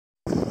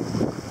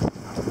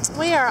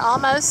We are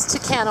almost to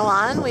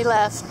Canouan. We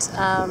left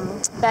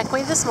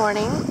Bequia this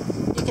morning.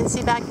 You can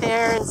see back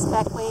there is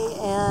Bequia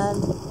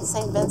and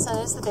St. Vincent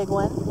is the big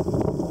one.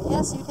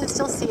 Yes, you can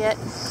still see it.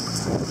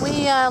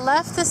 We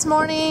left this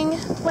morning,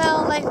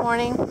 well, late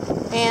morning,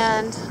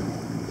 and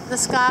the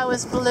sky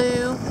was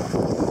blue,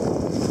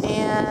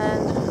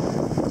 and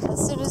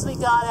as soon as we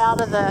got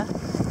out of the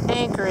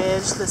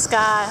anchorage, the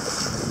sky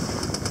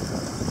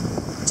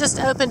just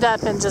opened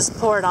up and just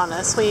poured on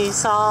us. We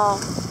saw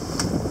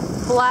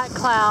black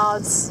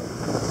clouds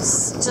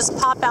just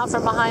pop out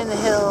from behind the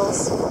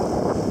hills,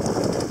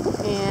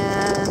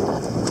 and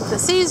the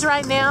seas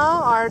right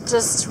now are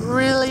just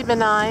really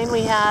benign.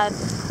 We had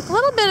a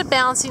little bit of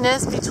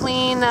bounciness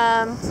between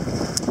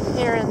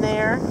here and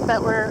there,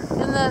 but we're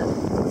in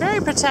the very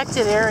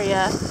protected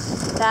area.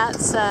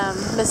 That's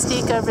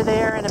Mystique over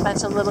there and a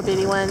bunch of little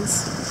bitty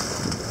ones.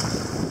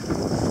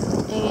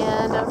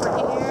 And over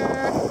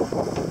here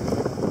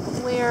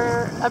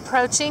we're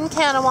approaching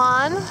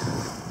Canouan.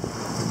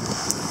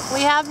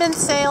 We have been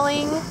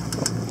sailing.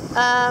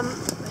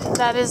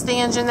 That is the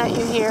engine that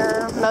you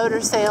hear,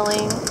 motor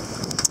sailing.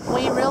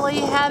 We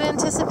really had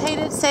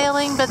anticipated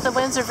sailing, but the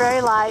winds are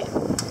very light.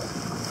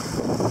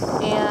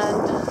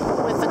 And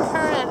with the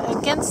current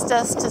against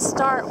us to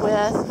start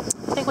with,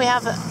 I think we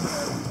have a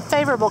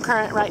favorable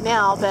current right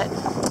now, but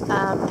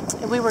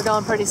we were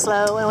going pretty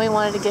slow and we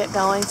wanted to get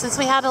going since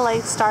we had a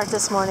late start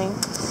this morning.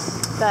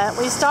 But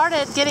we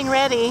started getting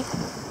ready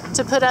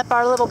to put up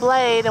our little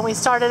blade, and we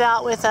started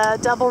out with a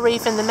double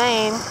reef in the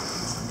main,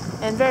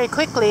 and very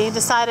quickly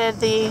decided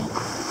the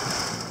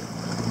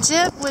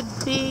jib would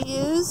be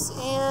used,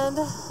 and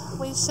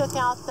we shook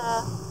out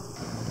the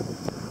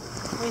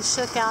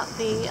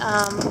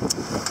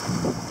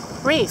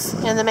reef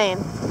in the main.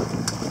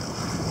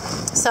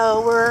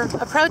 So we're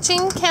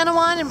approaching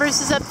Canouan, and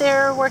Bruce is up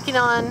there working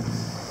on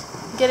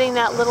getting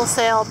that little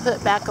sail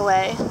put back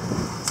away,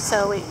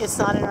 so it's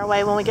not in our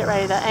way when we get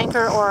ready to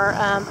anchor, or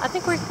I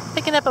think we're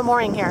picking up a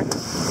mooring here.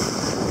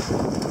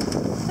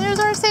 There's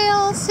our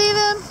sails. See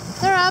them?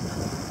 They're up.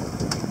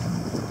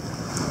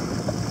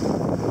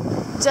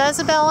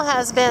 Jezebel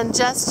has been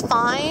just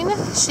fine.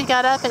 She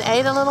got up and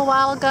ate a little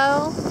while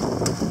ago.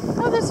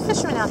 Oh, there's a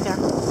fisherman out there.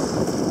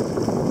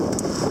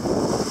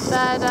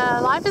 But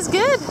life is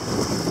good.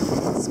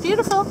 It's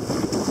beautiful.